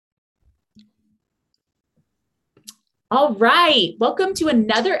All right. Welcome to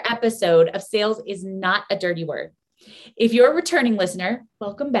another episode of Sales is Not a Dirty Word. If you're a returning listener,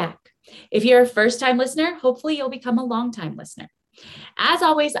 welcome back. If you're a first time listener, hopefully you'll become a long time listener. As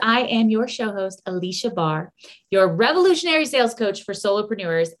always, I am your show host, Alicia Barr, your revolutionary sales coach for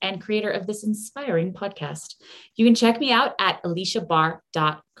solopreneurs and creator of this inspiring podcast. You can check me out at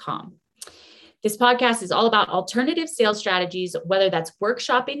aliciabarr.com. This podcast is all about alternative sales strategies, whether that's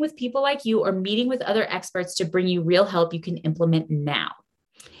workshopping with people like you or meeting with other experts to bring you real help you can implement now.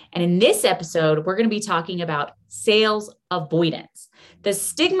 And in this episode, we're going to be talking about sales avoidance, the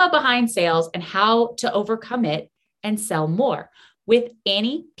stigma behind sales and how to overcome it and sell more with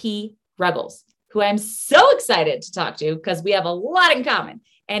Annie P. Ruggles, who I'm so excited to talk to because we have a lot in common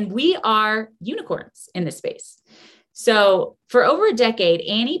and we are unicorns in this space. So for over a decade,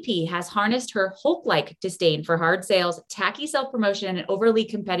 Annie P has harnessed her Hulk-like disdain for hard sales, tacky self-promotion, and overly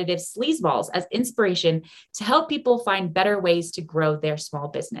competitive sleazeballs as inspiration to help people find better ways to grow their small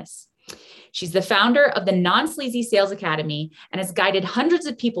business. She's the founder of the Non-Sleazy Sales Academy and has guided hundreds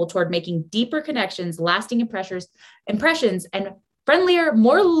of people toward making deeper connections, lasting impressions, and friendlier,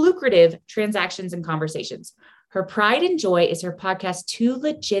 more lucrative transactions and conversations. Her pride and joy is her podcast, Too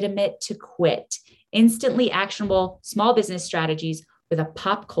Legitimate to Quit. Instantly actionable small business strategies with a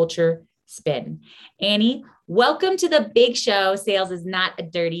pop culture spin. Annie, welcome to the big show. Sales is not a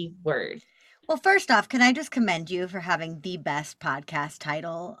dirty word. Well, first off, can I just commend you for having the best podcast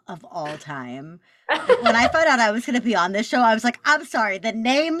title of all time? When I found out I was going to be on this show, I was like, I'm sorry, the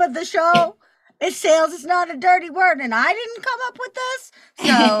name of the show is Sales is Not a Dirty Word, and I didn't come up with this.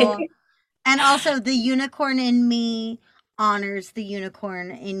 So, and also the unicorn in me honors the unicorn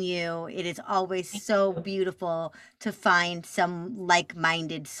in you. It is always so beautiful to find some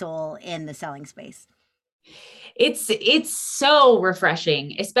like-minded soul in the selling space. It's so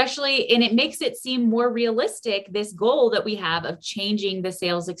refreshing, especially, and it makes it seem more realistic, this goal that we have of changing the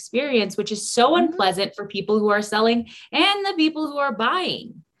sales experience, which is so unpleasant for people who are selling and the people who are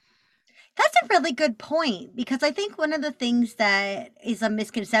buying. That's a really good point, because I think one of the things that is a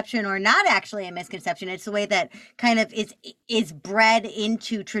misconception, or not actually a misconception, it's the way that kind of is bred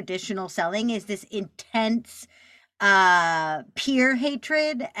into traditional selling, is this intense peer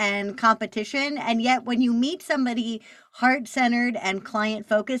hatred and competition. And yet when you meet somebody heart-centered and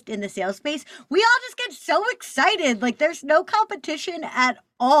client-focused in the sales space, we all just get so excited. Like, there's no competition at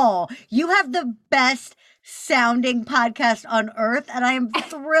all. You have the best sounding podcast on earth, and I am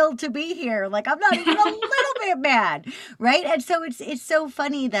thrilled to be here. Like, I'm not even a little bit mad, right? And so it's so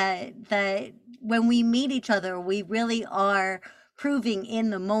funny that when we meet each other, we really are proving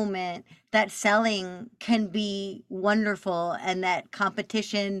in the moment that selling can be wonderful and that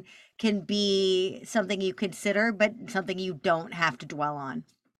competition can be something you consider, but something you don't have to dwell on.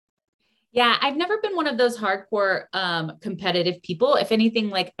 Yeah, I've never been one of those hardcore competitive people. If anything,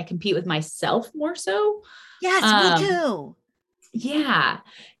 like I compete with myself more so. Yes, me too. Yeah.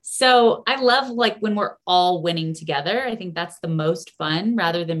 So I love like when we're all winning together. I think that's the most fun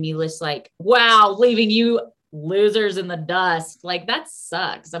rather than me just like, wow, leaving you losers in the dust. Like that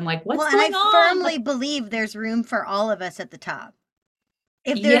sucks. I'm like, what's going on? I firmly believe there's room for all of us at the top.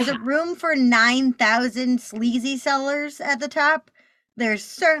 If there's a room for 9,000 sleazy sellers at the top, there's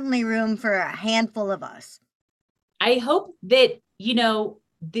certainly room for a handful of us. I hope that,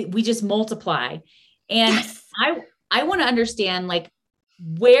 we just multiply. And yes. I want to understand, like,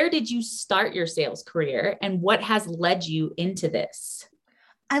 where did you start your sales career and what has led you into this?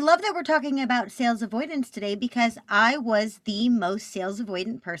 I love that we're talking about sales avoidance today, because I was the most sales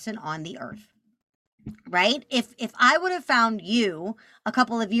avoidant person on the earth. Right? If I would have found you a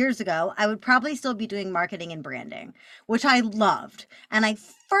couple of years ago, I would probably still be doing marketing and branding, which I loved. And I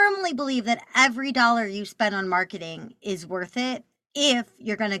firmly believe that every dollar you spend on marketing is worth it if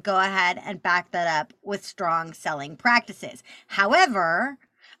you're going to go ahead and back that up with strong selling practices. However,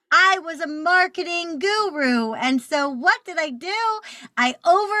 I was a marketing guru. And so what did I do? I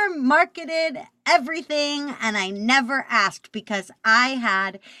over marketed everything, and I never asked, because I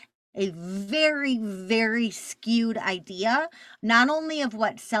had a very, very skewed idea, not only of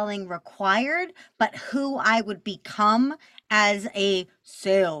what selling required, but who I would become as a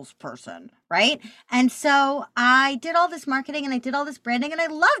salesperson, right? And so I did all this marketing and I did all this branding and I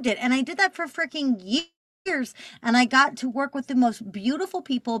loved it. And I did that for freaking years. And I got to work with the most beautiful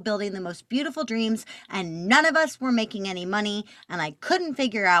people building the most beautiful dreams, and none of us were making any money, and I couldn't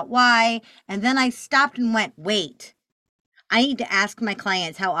figure out why. And then I stopped and went, wait, I need to ask my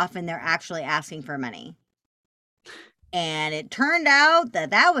clients how often they're actually asking for money. And it turned out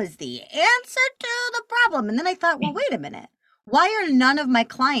that that was the answer to the problem. And then I thought, well, wait a minute. Why are none of my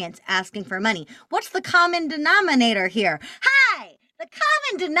clients asking for money? What's the common denominator here? Hi! The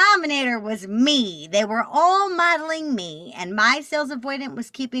common denominator was me. They were all modeling me, and my sales avoidant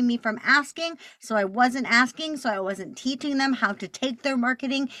was keeping me from asking, so I wasn't asking, so I wasn't teaching them how to take their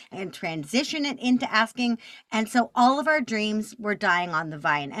marketing and transition it into asking, and so all of our dreams were dying on the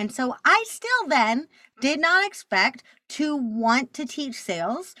vine. And so I still then did not expect to want to teach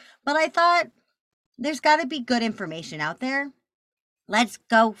sales, but I thought there's got to be good information out there. Let's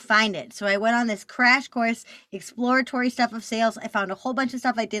go find it. So I went on this crash course, exploratory stuff of sales. I found a whole bunch of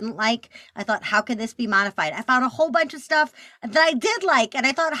stuff I didn't like. I thought, how can this be modified? I found a whole bunch of stuff that I did like, and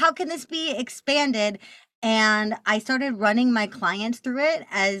I thought, how can this be expanded? And I started running my clients through it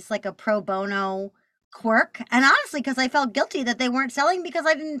as like a pro bono quirk. And honestly, because I felt guilty that they weren't selling because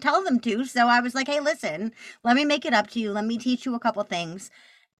I didn't tell them to. So I was like, hey, listen, let me make it up to you. Let me teach you a couple things.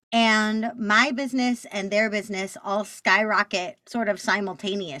 And my business and their business all skyrocket sort of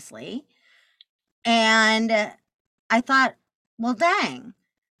simultaneously. And I thought, well, dang,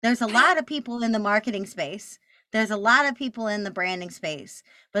 there's a lot of people in the marketing space. There's a lot of people in the branding space,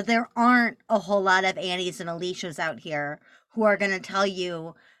 but there aren't a whole lot of Annies and Alicias out here who are going to tell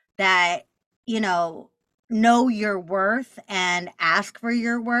you that, know your worth and ask for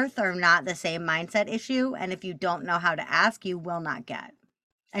your worth are not the same mindset issue. And if you don't know how to ask, you will not get.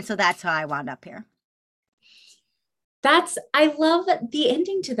 And so that's how I wound up here. I love the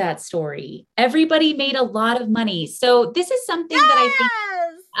ending to that story. Everybody made a lot of money. So this is something that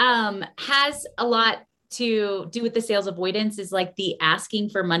I think has a lot to do with the sales avoidance, is like the asking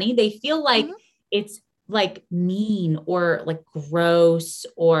for money. They feel like it's like mean or like gross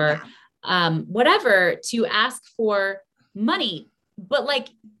or whatever to ask for money. But like,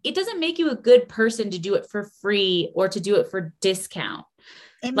 it doesn't make you a good person to do it for free or to do it for discount.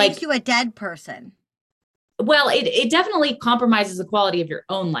 It makes you a dead person. Well, it definitely compromises the quality of your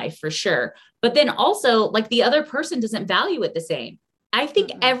own life for sure. But then also, like, the other person doesn't value it the same. I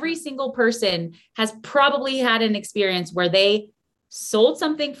think every single person has probably had an experience where they sold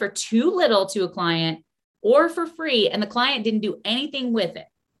something for too little to a client or for free, and the client didn't do anything with it.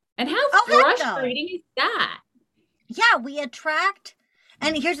 And how frustrating is that? Yeah, we attract.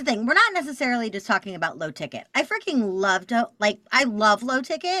 And here's the thing, we're not necessarily just talking about low ticket. I freaking I love low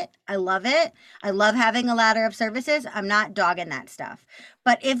ticket. I love it. I love having a ladder of services. I'm not dogging that stuff.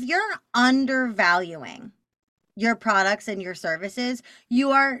 But if you're undervaluing your products and your services,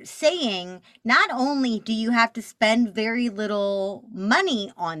 you are saying not only do you have to spend very little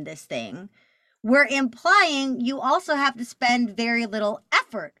money on this thing, we're implying you also have to spend very little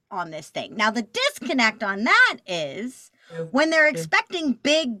effort on this thing. Now, the disconnect on that is when they're expecting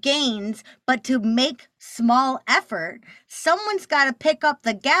big gains, but to make small effort, someone's got to pick up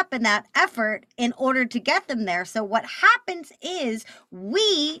the gap in that effort in order to get them there. So what happens is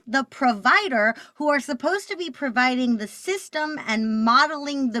we, the provider, who are supposed to be providing the system and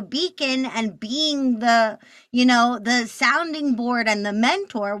modeling the beacon and being the sounding board and the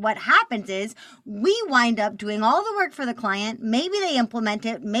mentor, what happens is we wind up doing all the work for the client. Maybe they implement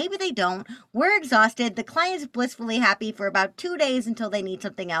it, maybe they don't. We're exhausted. The client's blissfully happy for about 2 days until they need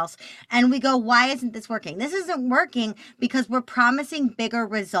something else. And we go, why isn't this working? This isn't working because we're promising bigger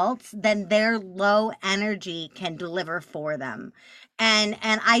results than their low energy can deliver for them. And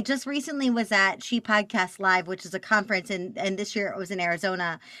I just recently was at She Podcast Live, which is a conference, and this year it was in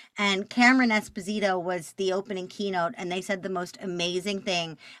Arizona. And Cameron Esposito was the opening keynote, and they said the most amazing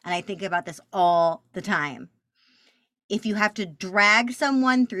thing. And I think about this all the time. If you have to drag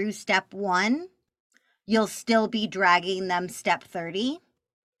someone through step 1, you'll still be dragging them step 30.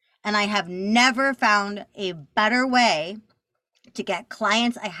 And I have never found a better way to get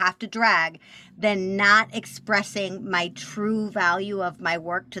clients I have to drag than not expressing my true value of my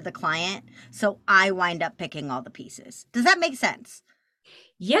work to the client. So I wind up picking all the pieces. Does that make sense?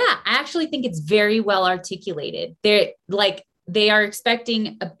 Yeah, I actually think it's very well articulated. They are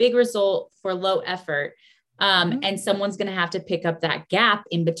expecting a big result for low effort. And someone's going to have to pick up that gap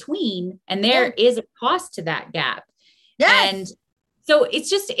in between. And there is a cost to that gap. Yes. And so it's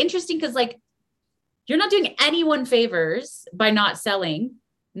just interesting because like, you're not doing anyone favors by not selling,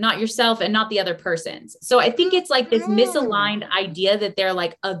 not yourself and not the other persons. So I think it's like this misaligned idea that they're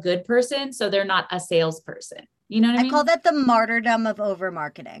like a good person. So they're not a salesperson. You know what I mean? I call that the martyrdom of over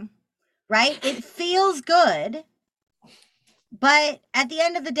marketing, right? It feels good. But at the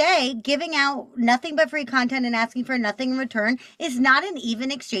end of the day, giving out nothing but free content and asking for nothing in return is not an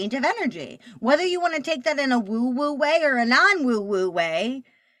even exchange of energy. Whether you want to take that in a woo-woo way or a non-woo-woo way,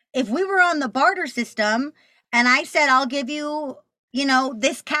 if we were on the barter system and I said, I'll give you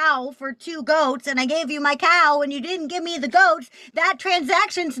this cow for 2 goats and I gave you my cow and you didn't give me the goats, that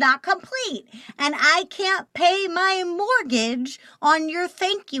transaction's not complete. And I can't pay my mortgage on your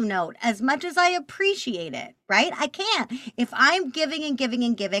thank you note as much as I appreciate it, right? I can't. If I'm giving and giving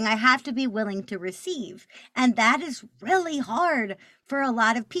and giving, I have to be willing to receive. And that is really hard for a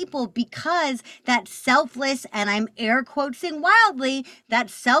lot of people because that selfless, and I'm air quoting wildly, that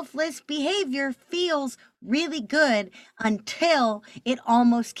selfless behavior feels really good until it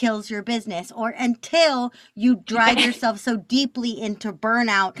almost kills your business or until you drive yourself so deeply into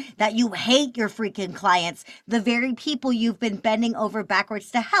burnout that you hate your freaking clients, the very people you've been bending over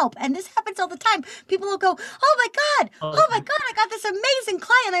backwards to help. And this happens all the time. People will go, oh my God, I got this amazing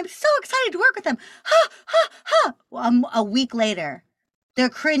client. I'm so excited to work with them. Ha, ha, ha. Well, a week later, they're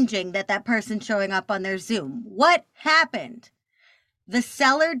cringing that that person's showing up on their Zoom. What happened? The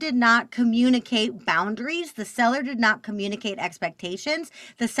seller did not communicate boundaries. The seller did not communicate expectations.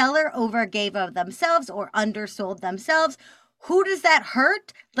 The seller overgave of themselves or undersold themselves. Who does that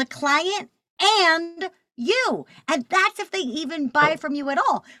hurt? The client and you. And that's if they even buy from you at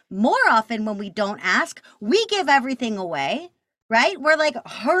all. More often when we don't ask, we give everything away, right? We're like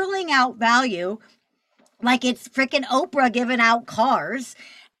hurling out value like it's freaking Oprah giving out cars.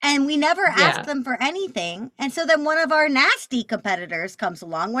 And we never ask them for anything. And so then one of our nasty competitors comes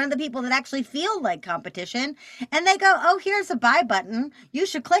along, one of the people that actually feel like competition, and they go, oh, here's a buy button. You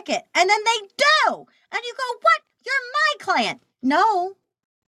should click it. And then they do. And you go, what? You're my client. No,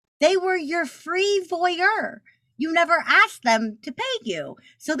 they were your free voyeur. You never asked them to pay you.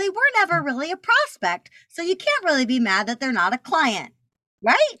 So they were never really a prospect. So you can't really be mad that they're not a client,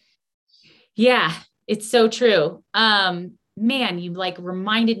 right? Yeah, it's so true. Man, you like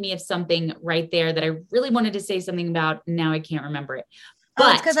reminded me of something right there that I really wanted to say something about. Now I can't remember it.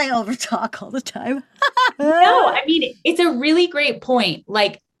 But it's because I overtalk all the time. No, I mean, it's a really great point.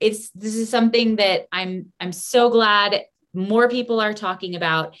 Like this is something that I'm so glad more people are talking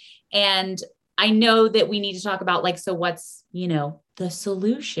about. And I know that we need to talk about like, so what's, the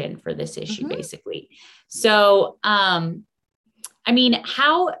solution for this issue, basically. So, I mean,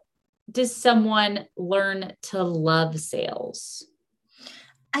 how does someone learn to love sales?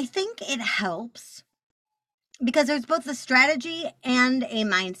 I think it helps because there's both a strategy and a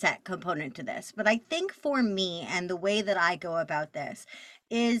mindset component to this. But I think for me and the way that I go about this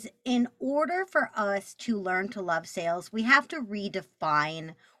is in order for us to learn to love sales, we have to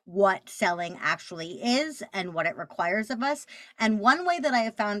redefine what selling actually is and what it requires of us. And one way that I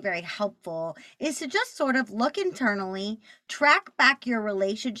have found very helpful is to just sort of look internally, track back your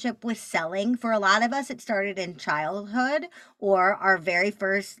relationship with selling. For a lot of us, it started in childhood or our very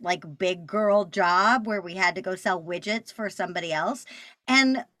first like big girl job where we had to go sell widgets for somebody else.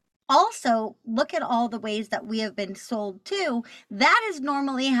 And also look at all the ways that we have been sold to. That is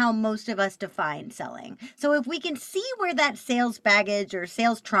normally how most of us define selling. So if we can see where that sales baggage or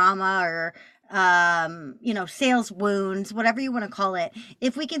sales trauma or sales wounds, whatever you want to call it,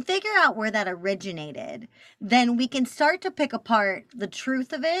 if we can figure out where that originated, then we can start to pick apart the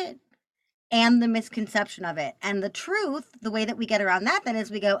truth of it and the misconception of it. And the truth, the way that we get around that then is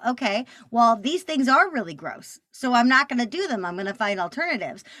we go, okay, well, these things are really gross. So I'm not going to do them. I'm going to find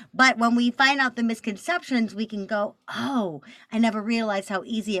alternatives. But when we find out the misconceptions, we can go, oh, I never realized how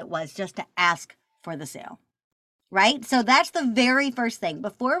easy it was just to ask for the sale. Right? So that's the very first thing.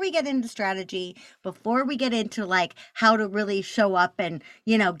 Before we get into strategy, before we get into like how to really show up and,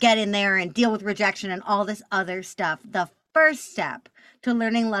 get in there and deal with rejection and all this other stuff, the first step to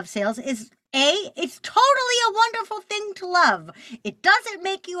learning love sales is it's totally a wonderful thing to love. It doesn't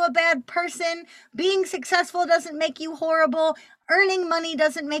make you a bad person. Being successful doesn't make you horrible. Earning money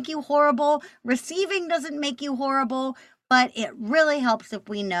doesn't make you horrible. Receiving doesn't make you horrible. But it really helps if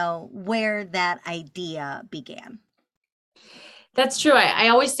we know where that idea began. That's true. I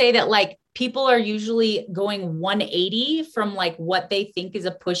always say that like people are usually going 180 from like what they think is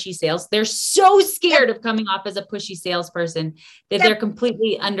a pushy sales. They're so scared of coming off as a pushy salesperson that they're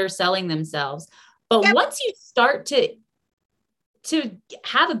completely underselling themselves. But once you start to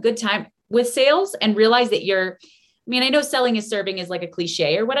have a good time with sales and realize that I know selling is serving is like a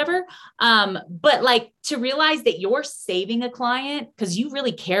cliche or whatever. But like to realize that you're saving a client because you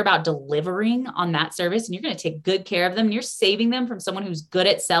really care about delivering on that service and you're going to take good care of them. And you're saving them from someone who's good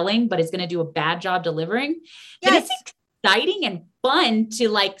at selling, but is going to do a bad job delivering. Then it's exciting and fun to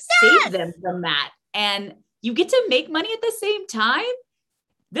like save them from that. And you get to make money at the same time.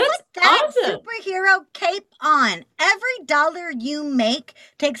 That's Put that awesome. Superhero cape on. Every dollar you make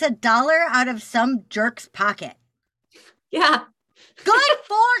takes $1 out of some jerk's pocket. Yeah. Good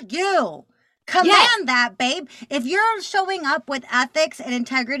for you. Yes. Command that, babe. If you're showing up with ethics and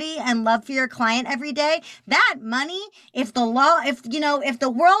integrity and love for your client every day, that money, if the law, if you know, if the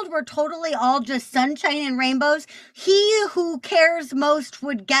world were totally all just sunshine and rainbows, he who cares most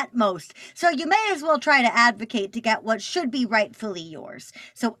would get most. So you may as well try to advocate to get what should be rightfully yours.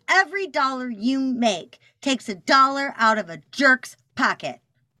 So every dollar you make takes a dollar out of a jerk's pocket.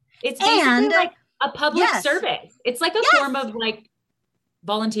 It's basically And like a public yes, service. It's like a form yes, of like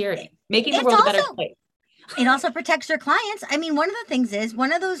volunteering, making the it's world a better also place. it also protects your clients. I mean, one of the things is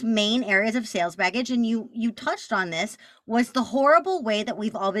one of those main areas of sales baggage, and you touched on this, was the horrible way that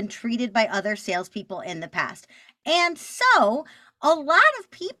we've all been treated by other salespeople in the past. And so a lot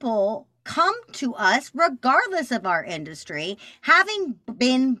of people come to us, regardless of our industry, having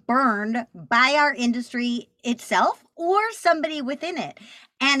been burned by our industry itself or somebody within it.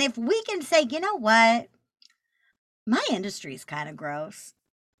 And if we can say, you know what, my industry is kind of gross,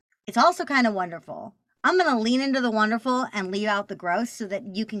 it's also kind of wonderful. I'm going to lean into the wonderful and leave out the gross so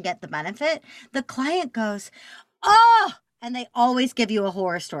that you can get the benefit. The client goes, oh, and they always give you a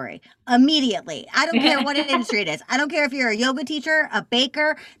horror story immediately. I don't care what industry it is. I don't care if you're a yoga teacher, a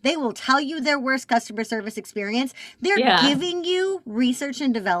baker, they will tell you their worst customer service experience. They're Yeah. giving you research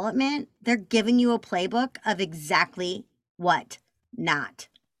and development. They're giving you a playbook of exactly what not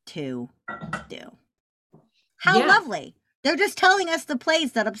to do. How Yeah. lovely. They're just telling us the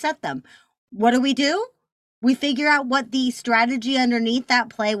plays that upset them. What do? We figure out what the strategy underneath that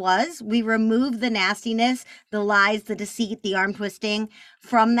play was. We remove the nastiness, the lies, the deceit, the arm twisting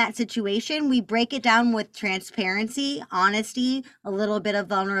from that situation. We break it down with transparency, honesty, a little bit of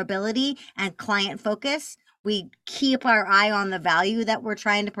vulnerability, and client focus. We keep our eye on the value that we're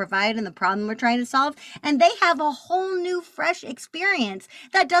trying to provide and the problem we're trying to solve. And they have a whole new, fresh experience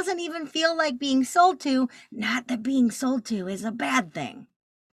that doesn't even feel like being sold to. Not that being sold to is a bad thing.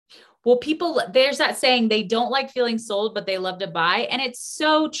 Well, people, there's that saying, they don't like feeling sold, but they love to buy. And it's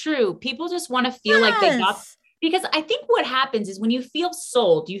so true. People just want to feel like they got, Yes. because I think what happens is when you feel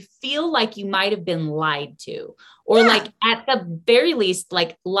sold, you feel like you might have been lied to, or Yeah. like at the very least,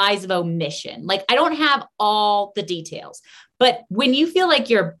 like lies of omission. Like I don't have all the details, but when you feel like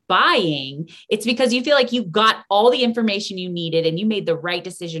you're buying, it's because you feel like you got all the information you needed and you made the right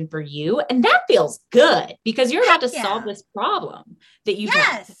decision for you. And that feels good because you're about Heck to solve yeah. this problem that you've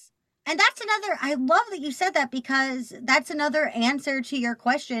had. Yes. And that's another, I love that you said that because that's another answer to your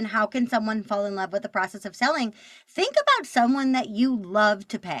question. How can someone fall in love with the process of selling? Think about someone that you love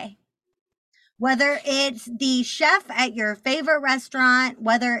to pay. Whether it's the chef at your favorite restaurant,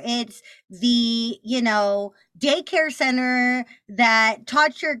 whether it's the, daycare center that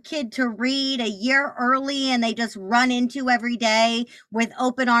taught your kid to read a year early and they just run into every day with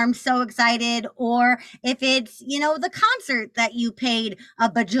open arms, so excited, or if it's, the concert that you paid a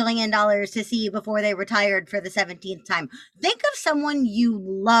bajillion dollars to see before they retired for the 17th time. Think of someone you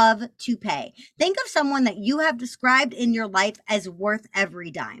love to pay. Think of someone that you have described in your life as worth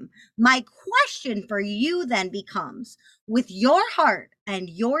every dime. My question for you then becomes, with your heart and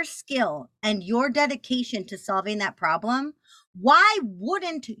your skill and your dedication to solving that problem, why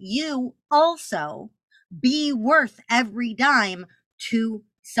wouldn't you also be worth every dime to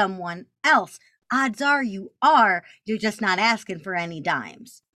someone else? Odds are you are, you're just not asking for any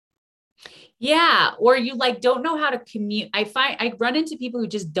dimes. Yeah. Or you like don't know how to communicate. I run into people who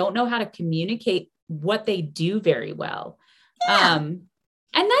just don't know how to communicate what they do very well. Yeah.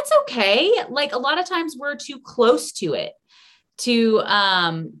 And that's okay. Like a lot of times we're too close to it to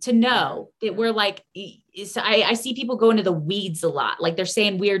know that we're like, I see people go into the weeds a lot. Like they're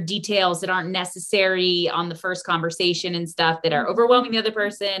saying weird details that aren't necessary on the first conversation and stuff that are overwhelming the other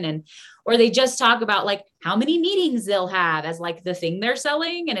person. Or they just talk about like how many meetings they'll have as like the thing they're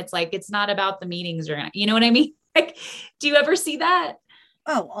selling. And it's like, it's not about the meetings or, you know what I mean? Like, do you ever see that?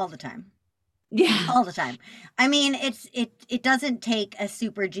 Oh, all the time. Yeah. All the time. I mean, it doesn't take a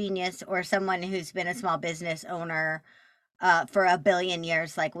super genius or someone who's been a small business owner for a billion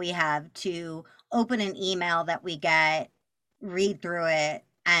years like we have to open an email that we get, read through it,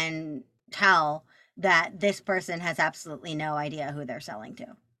 and tell that this person has absolutely no idea who they're selling to.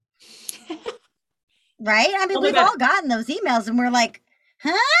 Right? I mean, Tell me we've about all gotten those emails and we're like,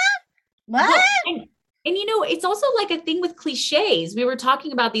 huh? What? Well, and it's also like a thing with cliches. We were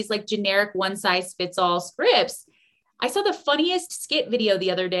talking about these like generic one size fits all scripts. I saw the funniest skit video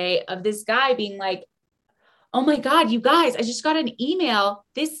the other day of this guy being like, "Oh my God, you guys, I just got an email.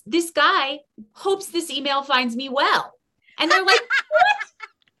 This guy hopes this email finds me well." And they're like,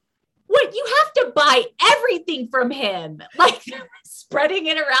 "What? You have to buy everything from him." Like spreading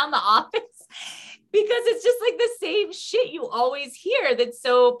it around the office. because it's just like the same shit you always hear that's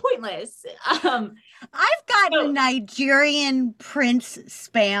so pointless. I've gotten So Nigerian prince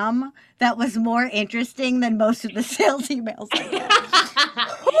spam that was more interesting than most of the sales emails I get.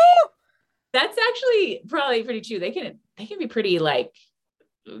 that's actually probably pretty true. They can be pretty like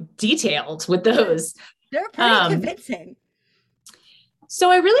detailed with those. They're pretty Um, convincing. so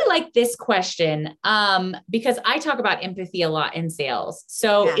I really like this question because I talk about empathy a lot in sales.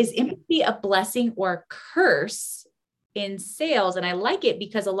 So Yeah. is empathy a blessing or a curse in sales? And I like it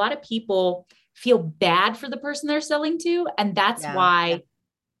because a lot of people feel bad for the person they're selling to, and that's Yeah. why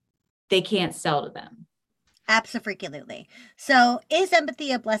they can't sell to them. Absolutely. So, is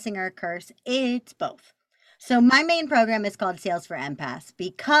empathy a blessing or a curse? It's both. So, my main program is called Sales for Empaths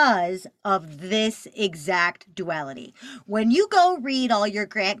because of this exact duality. When you go read all your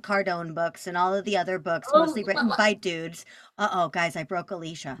Grant Cardone books and all of the other books, mostly written by dudes, guys, I broke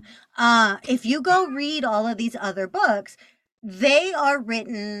Alicia. If you go read all of these other books, they are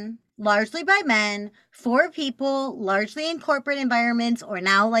written largely by men for people, largely in corporate environments or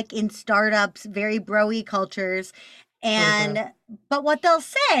now like in startups, very bro-y cultures. And but what they'll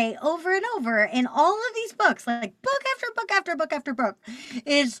say over and over in all of these books, like book after book after book after book,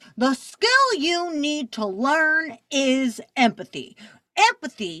 is the skill you need to learn is empathy.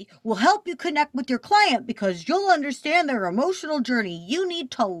 Empathy will help you connect with your client because you'll understand their emotional journey. You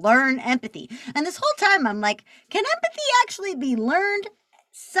need to learn empathy. And this whole time I'm like, can empathy actually be learned?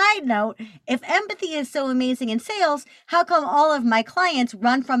 Side note, if empathy is so amazing in sales, how come all of my clients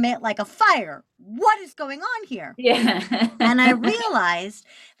run from it like a fire? What is going on here? Yeah. And I realized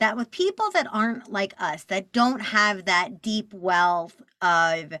that with people that aren't like us, that don't have that deep wealth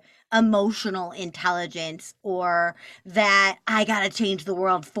of emotional intelligence or that I got to change the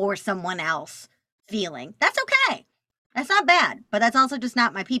world for someone else feeling, that's okay. That's not bad, but that's also just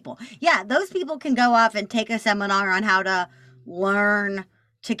not my people. Yeah, those people can go off and take a seminar on how to learn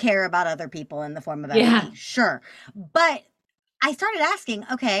to care about other people in the form of Yeah. empathy. Sure. But I started asking,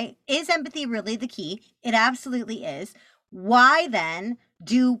 okay, is empathy really the key? It absolutely is. Why then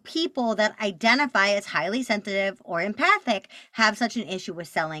do people that identify as highly sensitive or empathic have such an issue with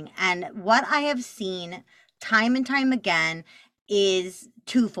selling? And what I have seen time and time again is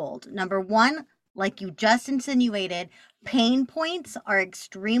twofold. Number one, like you just insinuated, pain points are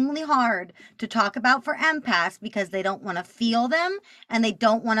extremely hard to talk about for empaths because they don't want to feel them and they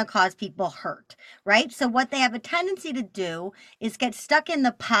don't want to cause people hurt, right? So what they have a tendency to do is get stuck in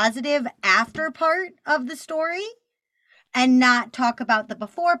the positive after part of the story and not talk about the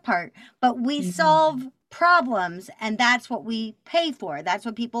before part. But we solve problems, and that's what we pay for. That's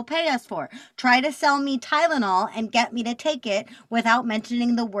what people pay us for. Try to sell me Tylenol and get me to take it without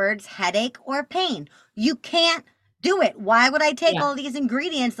mentioning the words headache or pain. You can't do it. Why would I take Yeah. all these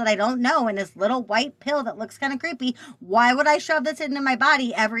ingredients that I don't know in this little white pill that looks kind of creepy? Why would I shove this into my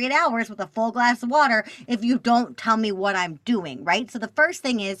body every 8 hours with a full glass of water if you don't tell me what I'm doing, right? So the first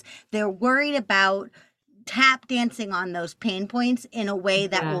thing is they're worried about tap dancing on those pain points in a way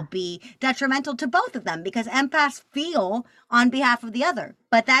that will be detrimental to both of them because empaths feel on behalf of the other.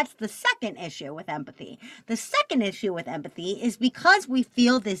 But that's the second issue with empathy. The second issue with empathy is because we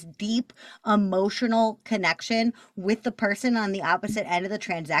feel this deep emotional connection with the person on the opposite end of the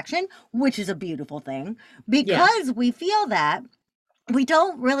transaction, which is a beautiful thing. Because we feel that, we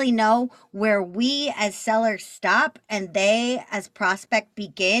don't really know where we as sellers stop and they as prospect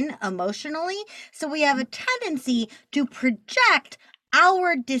begin emotionally. So we have a tendency to project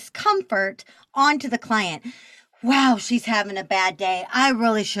our discomfort onto the client. Wow, she's having a bad day. I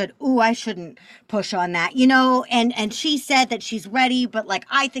really should. Ooh, I shouldn't push on that. And she said that she's ready, but like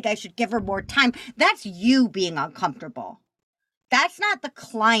I think I should give her more time. That's you being uncomfortable. That's not the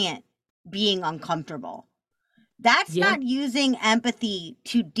client being uncomfortable. That's Yeah. not using empathy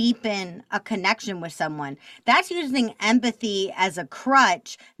to deepen a connection with someone. That's using empathy as a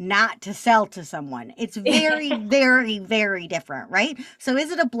crutch not to sell to someone. It's very, very, very different, right? So is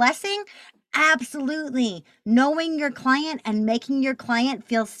it a blessing? Absolutely. Knowing your client and making your client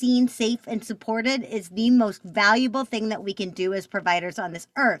feel seen, safe, and supported is the most valuable thing that we can do as providers on this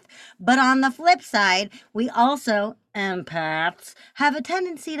earth. But on the flip side, we also, empaths, have a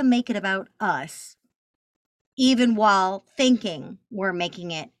tendency to make it about us even while thinking we're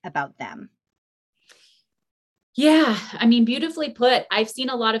making it about them. Yeah, I mean, beautifully put. I've seen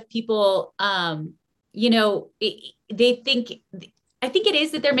a lot of people, they think, I think it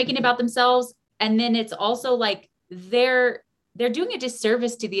is that they're making it about themselves. And then it's also like they're doing a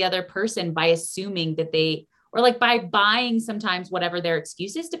disservice to the other person by assuming that they or like by buying sometimes whatever their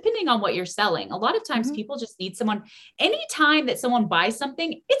excuse is, depending on what you're selling. A lot of times Mm-hmm. people just need someone, anytime that someone buys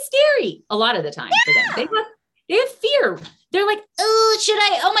something, it's scary a lot of the time for them. They have fear. They're like, oh, should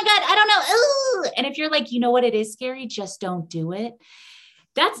I? Oh my God, I don't know. Oh. And if you're like, you know what, it is scary, just don't do it.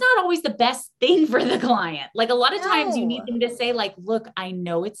 That's not always the best thing for the client. Like a lot of times you need No. them to say like, look, I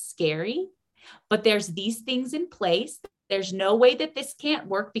know it's scary, but there's these things in place. There's no way that this can't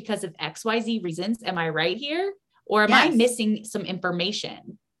work because of XYZ reasons. Am I right here? Or am I Yes. missing some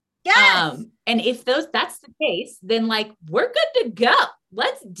information? Yes. And if that's the case, then like, we're good to go.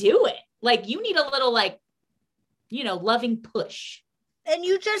 Let's do it. Like you need a little like, loving push. And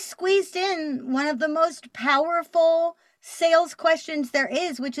you just squeezed in one of the most powerful sales questions there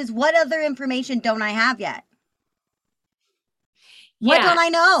is, which is, what other information don't I have yet? What don't Yeah.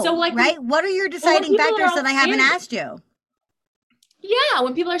 I So know? like, Right? What are your when deciding people are factors all that I haven't scared, asked you? yeah,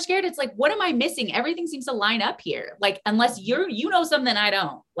 when people are scared, it's like, what am I missing? Everything seems to line up here. Like, unless you know something I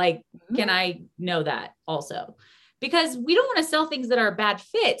don't, like, can I know that also? Because we don't want to sell things that are a bad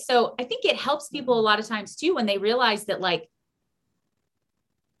fit. So I think it helps people a lot of times too, when they realize that like,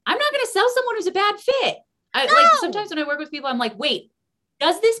 I'm not going to sell someone who's a bad fit. Like No. sometimes when I work with people, I'm like, wait,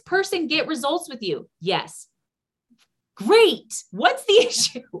 does this person get results with you? Yes. Great. What's the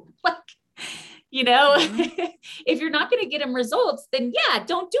issue? Like, if you're not going to get them results, then yeah,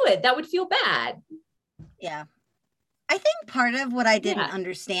 don't do it. That would feel bad. Yeah. I think part of what I didn't Yeah.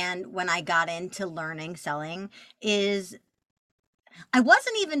 understand when I got into learning selling is I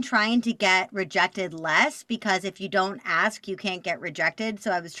wasn't even trying to get rejected less, because if you don't ask, you can't get rejected.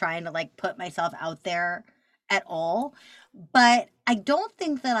 So I was trying to like put myself out there at all. But I don't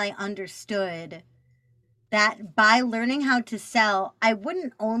think that I understood that by learning how to sell, I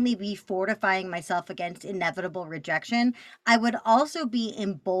wouldn't only be fortifying myself against inevitable rejection, I would also be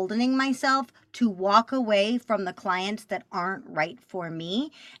emboldening myself to walk away from the clients that aren't right for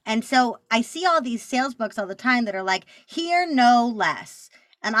me. And so I see all these sales books all the time that are like, hear no less.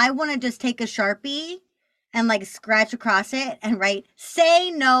 And I want to just take a Sharpie and like scratch across it and write, say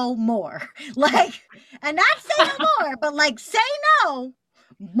no more. Like, and not say no more, but like say no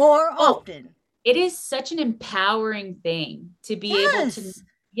more Oh, often. it is such an empowering thing to be able to, Yes.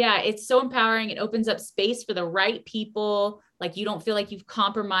 yeah, it's so empowering. It opens up space for the right people. Like you don't feel like you've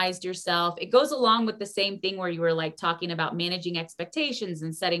compromised yourself. It goes along with the same thing where you were like talking about managing expectations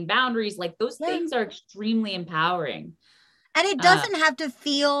and setting boundaries. Like those Yeah. things are extremely empowering. And it doesn't have to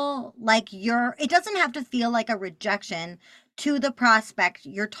feel like it doesn't have to feel like a rejection to the prospect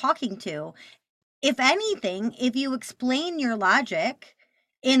you're talking to. If anything, if you explain your logic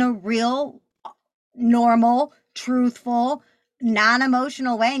in a real, normal, truthful, non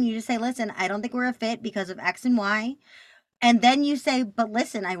emotional way, and you just say, listen, I don't think we're a fit because of X and Y. And then you say, but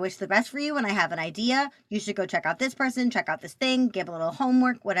listen, I wish the best for you and I have an idea. You should go check out this person, check out this thing, give a little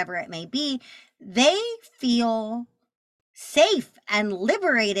homework, whatever it may be. They feel safe and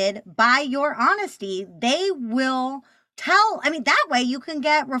liberated by your honesty. They will that way you can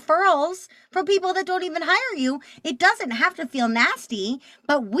get referrals from people that don't even hire you. It doesn't have to feel nasty,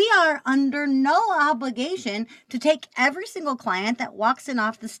 but we are under no obligation to take every single client that walks in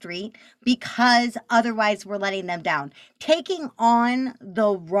off the street, because otherwise we're letting them down. Taking on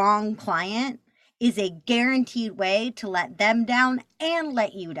the wrong client is a guaranteed way to let them down and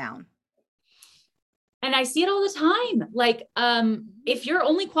let you down. And I see it all the time. Like, if your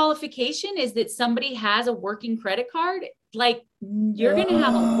only qualification is that somebody has a working credit card, like you're going to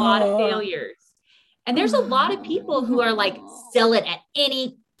have a lot of failures. And there's a lot of people who are like, sell it at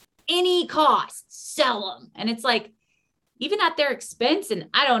any cost, sell them. And it's like, even at their expense. And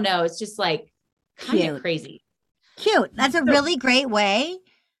I don't know, it's just like kind of crazy. Cute. That's a really great way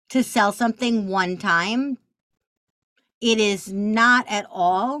to sell something one time. It is not at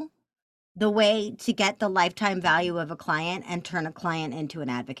all the way to get the lifetime value of a client and turn a client into an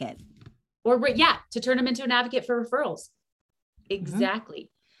advocate. Or yeah, to turn them into an advocate for referrals. Exactly.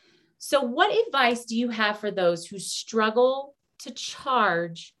 Mm-hmm. So what advice do you have for those who struggle to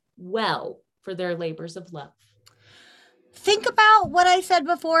charge well for their labors of love? Think about what I said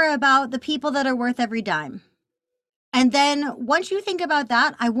before about the people that are worth every dime. And then once you think about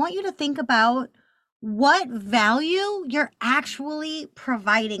that, I want you to think about what value you're actually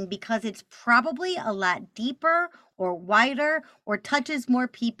providing, because it's probably a lot deeper or wider or touches more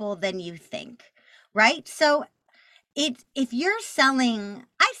people than you think, right? So if you're selling,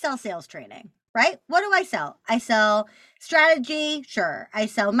 I sell sales training, right? What do I sell? I sell strategy, sure. I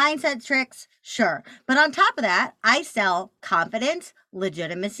sell mindset tricks, sure. But on top of that, I sell confidence,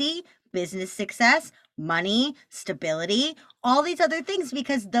 legitimacy, business success, money, stability, all these other things,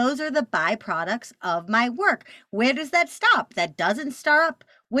 because those are the byproducts of my work. Where does that stop? That doesn't stop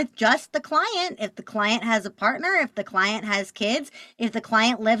with just the client. If the client has a partner, if the client has kids, if the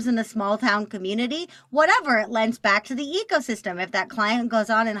client lives in a small town community, whatever, it lends back to the ecosystem. If that client goes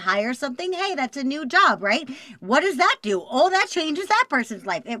on and hires something, hey, that's a new job, right? What does that do? Oh, that changes that person's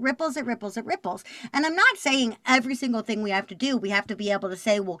life. It ripples, it ripples, it ripples. And I'm not saying every single thing we have to do, we have to be able to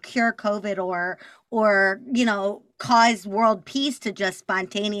say we'll cure COVID or cause world peace to just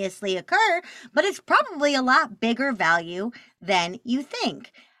spontaneously occur, but it's probably a lot bigger value than you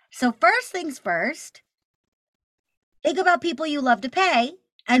think. So first things first, think about people you love to pay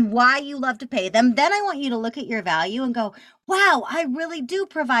and why you love to pay them. Then I want you to look at your value and go, wow, I really do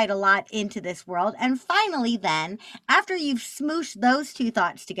provide a lot into this world. And finally, then, after you've smooshed those two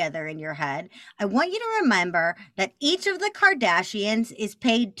thoughts together in your head, I want you to remember that each of the Kardashians is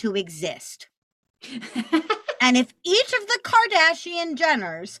paid to exist. And if each of the Kardashian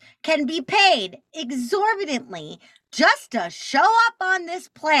Jenners can be paid exorbitantly just to show up on this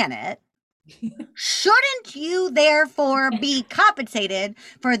planet, shouldn't you therefore be compensated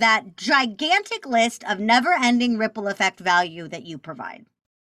for that gigantic list of never-ending ripple effect value that you provide?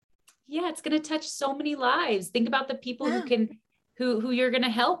 Yeah, it's going to touch so many lives. Think about the people Yeah. who you're going to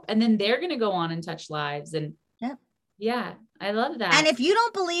help, and then they're going to go on and touch lives. And Yep. yeah, I love that. And if you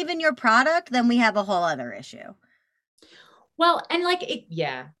don't believe in your product, then we have a whole other issue. Well, and like it,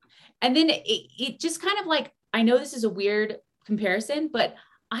 yeah. And then it just kind of like, I know this is a weird comparison, but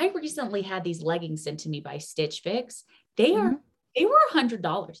I recently had these leggings sent to me by Stitch Fix. They Mhm. were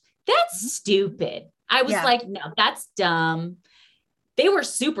 $100. That's stupid. I was Yeah. like, no, that's dumb. They were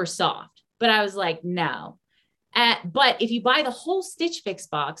super soft, but I was like, no. But if you buy the whole Stitch Fix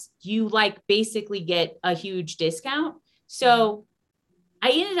box, you like basically get a huge discount. So I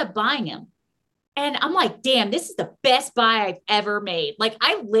ended up buying them. And I'm like, damn, this is the best buy I've ever made. Like,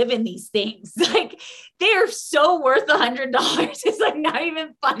 I live in these things. Like, they are so worth $100. It's like not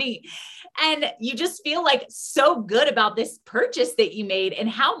even funny. And you just feel like so good about this purchase that you made and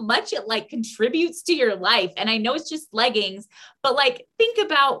how much it like contributes to your life. And I know it's just leggings, but like, think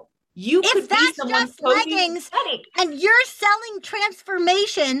about you If could be that's someone's just cozy leggings aesthetic. and you're selling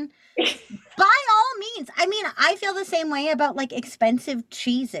transformation, by all means. I mean, I feel the same way about like expensive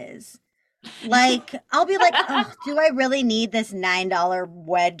cheeses. Like, I'll be like, oh, do I really need this $9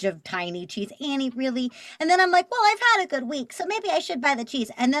 wedge of tiny cheese? Annie, really? And then I'm like, well, I've had a good week, so maybe I should buy the cheese.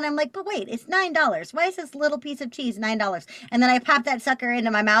 And then I'm like, but wait, it's $9. Why is this little piece of cheese $9? And then I pop that sucker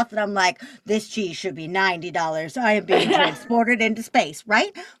into my mouth and I'm like, this cheese should be $90. I am being transported into space,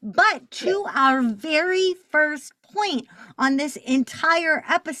 right? But to our very first point on this entire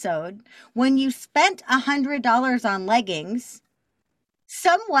episode, when you spent $100 on leggings,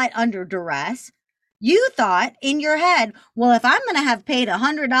 somewhat under duress, you thought in your head, well, if I'm going to have paid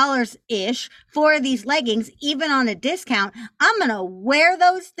 $100 ish for these leggings, even on a discount, I'm going to wear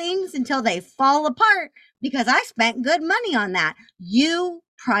those things until they fall apart because I spent good money on that. You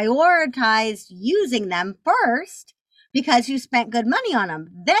prioritized using them first because you spent good money on them.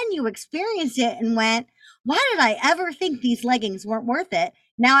 Then you experienced it and went, why did I ever think these leggings weren't worth it?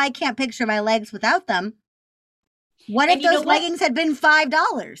 Now I can't picture my legs without them. What if And you know those what? leggings had been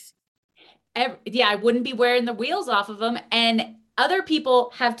 $5? Yeah, I wouldn't be wearing the wheels off of them. And other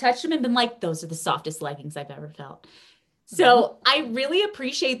people have touched them and been like, those are the softest leggings I've ever felt. So I really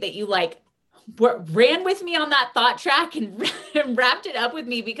appreciate that you like ran with me on that thought track and, and wrapped it up with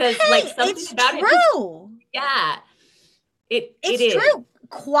me because like Hey, something it's about it just, true. yeah, it It's is. true.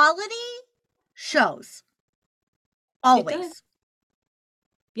 Quality shows. It does. Always.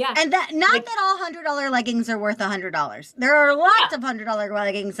 Yeah. And that not Like, that all $100 leggings are worth $100. There are lots of $100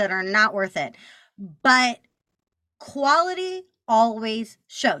 leggings that are not worth it. But quality always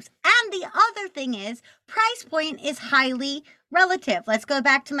shows. And the other thing is, price point is highly relative. Let's go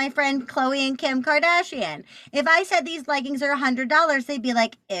back to my friend Khloe and Kim Kardashian. If I said these leggings are $100, they'd be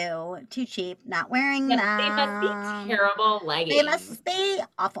like, ew, too cheap, not wearing yeah, they must be them. terrible They leggings. must be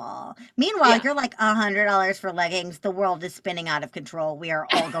awful. Meanwhile, Yeah. you're like $100 for leggings. The world is spinning out of control. We are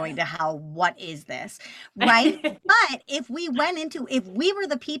all going to hell. What is this? Right? But if we were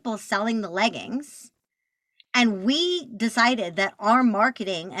the people selling the leggings, and we decided that our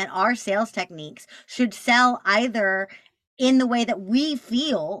marketing and our sales techniques should sell either in the way that we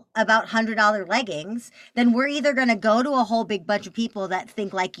feel about $100 leggings, then we're either going to go to a whole big bunch of people that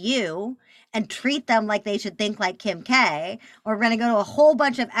think like you and treat them like they should think like Kim K, or we're going to go to a whole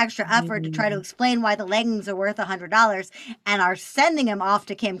bunch of extra effort to try to explain why the leggings are worth $100 and are sending them off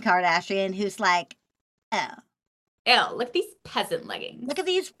to Kim Kardashian, who's like, oh, Ew, look at these peasant leggings. Look at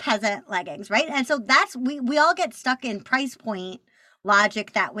these peasant leggings, right? And so that's, we all get stuck in price point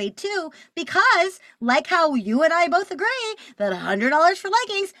logic that way too, because like how you and I both agree that $100 for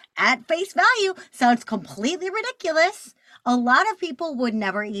leggings at face value sounds completely ridiculous. A lot of people would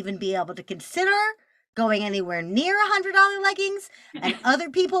never even be able to consider going anywhere near $100 leggings, and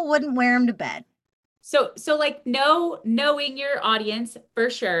other people wouldn't wear them to bed. So like knowing your audience for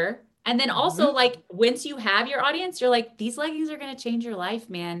sure. And then also Mhm. like once you have your audience, you're like, these leggings are going to change your life,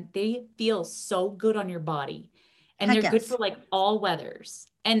 man. They feel so good on your body. And they're Heck good for yes. like all weathers.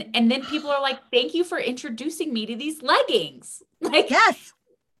 And then people are like, thank you for introducing me to these leggings. Like Yes.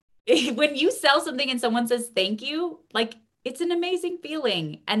 when you sell something and someone says thank you, like it's an amazing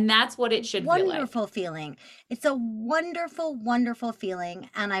feeling. And that's what it should feel like. Wonderful feeling. It's a wonderful, wonderful feeling.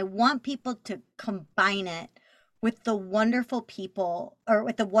 And I want people to combine it with the wonderful people, or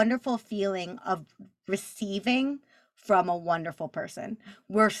with the wonderful feeling of receiving from a wonderful person.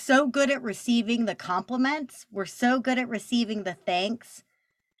 We're so good at receiving the compliments, we're so good at receiving the thanks.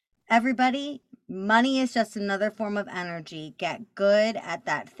 Everybody, money is just another form of energy. Get good at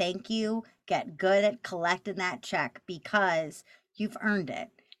that thank you. Get good at collecting that check, because you've earned it.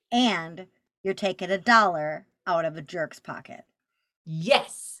 And you're taking $1 out of a jerk's pocket.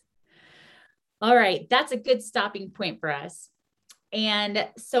 Yes. All right. That's a good stopping point for us. And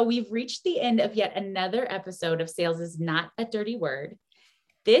so we've reached the end of yet another episode of Sales is Not a Dirty Word.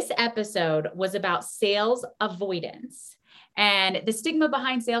 This episode was about sales avoidance and the stigma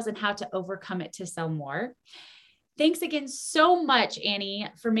behind sales and how to overcome it to sell more. Thanks again so much, Annie,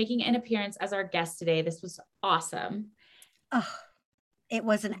 for making an appearance as our guest today. This was awesome. Oh, it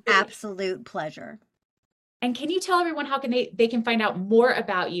was an absolute pleasure. And can you tell everyone how can they can find out more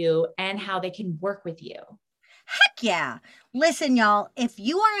about you and how they can work with you? Heck yeah. Listen, y'all, if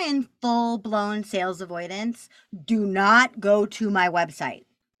you are in full blown sales avoidance, do not go to my website,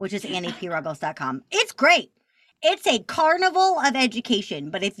 which is anniepruggles.com. It's great. It's a carnival of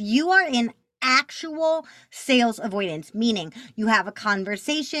education. But if you are in actual sales avoidance, meaning you have a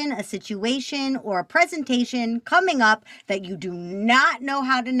conversation, a situation, or a presentation coming up that you do not know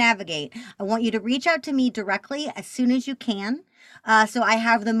how to navigate, I want you to reach out to me directly as soon as you can. So I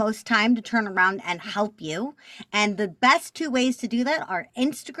have the most time to turn around and help you. And the best two ways to do that are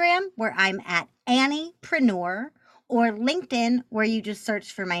Instagram, where I'm at Anniepreneur, or LinkedIn, where you just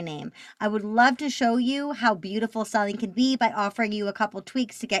search for my name. I would love to show you how beautiful selling can be by offering you a couple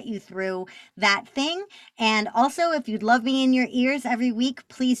tweaks to get you through that thing. And also, if you'd love me in your ears every week,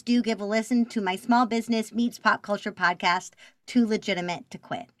 please do give a listen to my small business meets pop culture podcast, Too Legitimate to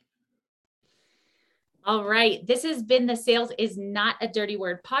Quit. All right. This has been the Sales is Not a Dirty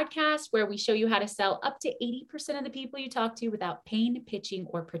Word podcast, where we show you how to sell up to 80% of the people you talk to without paying, pitching,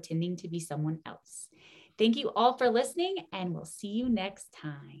 or pretending to be someone else. Thank you all for listening, and we'll see you next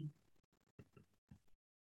time.